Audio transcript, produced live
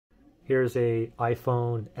Here's a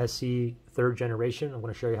iPhone SE 3rd generation. I'm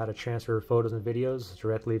going to show you how to transfer photos and videos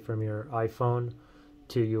directly from your iPhone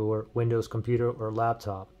to your Windows computer or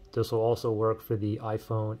laptop. This will also work for the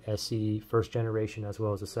iPhone SE 1st generation as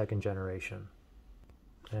well as the 2nd generation.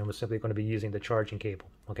 And we're simply going to be using the charging cable,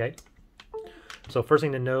 okay? So first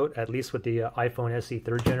thing to note, at least with the iPhone SE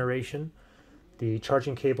 3rd generation, the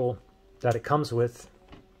charging cable that it comes with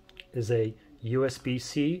is a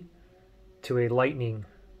USB-C to a Lightning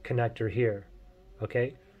connector here,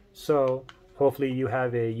 okay? So hopefully you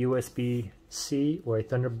have a USB-C or a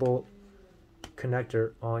Thunderbolt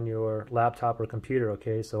connector on your laptop or computer,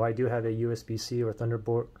 okay? So I do have a USB-C or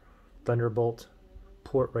Thunderbolt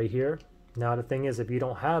port right here. Now the thing is, if you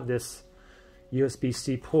don't have this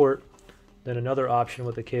USB-C port, then another option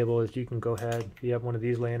with the cable is you can go ahead, if you have one of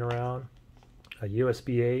these laying around, a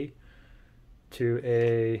USB-A to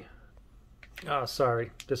a, oh sorry,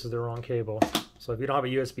 this is the wrong cable. So if you don't have a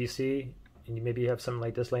USB-C and you maybe have something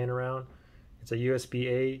like this laying around, it's a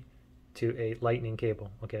USB-A to a Lightning cable,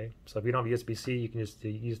 okay? So if you don't have USB-C, you can just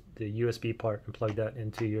use the USB part and plug that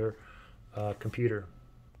into your computer.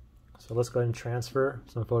 So let's go ahead and transfer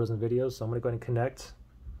some photos and videos. So I'm going to go ahead and connect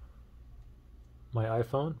my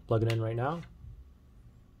iPhone, plug it in right now.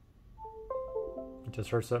 You just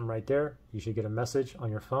heard something right there. You should get a message on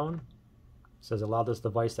your phone. It says allow this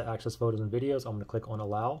device to access photos and videos. I'm going to click on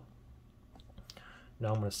allow.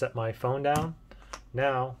 Now I'm going to set my phone down.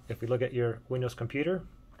 Now if we look at your Windows computer,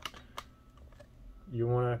 you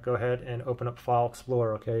want to go ahead and open up File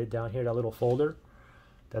Explorer, okay? Down here, that little folder,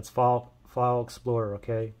 that's File Explorer,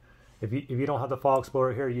 okay? If you don't have the File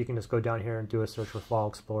Explorer here, you can just go down here and do a search for File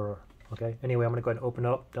Explorer, okay? Anyway, I'm going to go ahead and open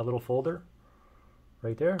up that little folder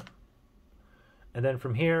right there. And then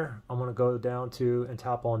from here, I'm going to go down to and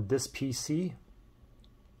tap on this PC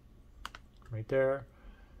right there.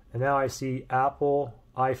 And now I see Apple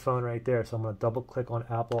iPhone right there. So I'm going to double click on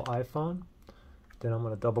Apple iPhone. Then I'm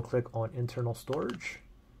going to double click on internal storage.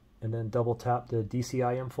 And then double tap the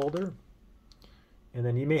DCIM folder. And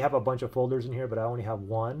then you may have a bunch of folders in here, but I only have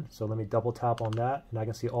one. So let me double tap on that. And I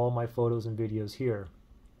can see all my photos and videos here.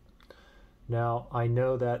 Now I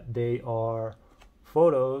know that they are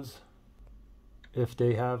photos if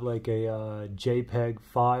they have like a JPEG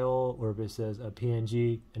file or if it says a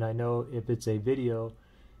PNG. And I know if it's a video,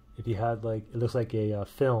 if you had like, it looks like a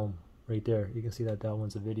film right there. You can see that that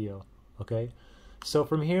one's a video, okay? So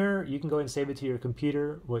from here, you can go ahead and save it to your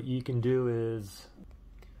computer. What you can do is,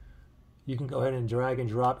 you can go ahead and drag and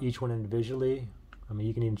drop each one individually. I mean,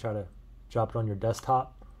 you can even try to drop it on your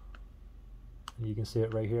desktop. And you can see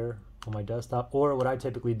it right here on my desktop. Or what I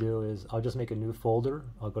typically do is, I'll just make a new folder.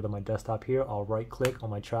 I'll go to my desktop here. I'll right click on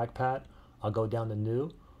my trackpad. I'll go down to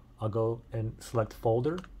new. I'll go and select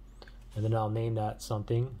folder. And then I'll name that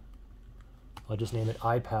something. I'll just name it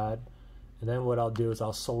iPad. And then what I'll do is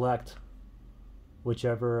I'll select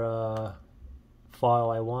whichever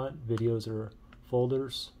file I want, videos or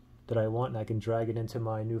folders that I want, and I can drag it into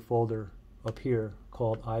my new folder up here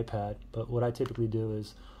called iPad. But what I typically do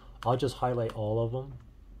is I'll just highlight all of them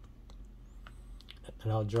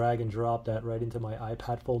and I'll drag and drop that right into my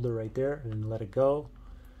iPad folder right there and let it go.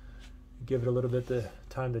 Give it a little bit of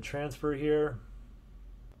time to transfer here.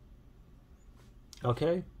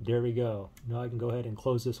 Okay, there we go. Now I can go ahead and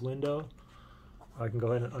close this window. I can go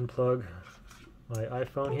ahead and unplug my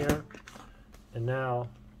iPhone here. And now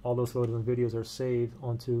all those photos and videos are saved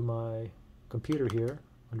onto my computer here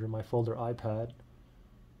under my folder iPad.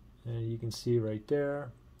 And you can see right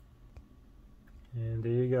there. And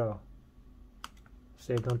there you go.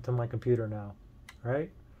 Saved onto my computer now. All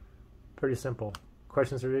right? Pretty simple.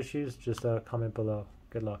 Questions or issues, just comment below.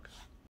 Good luck.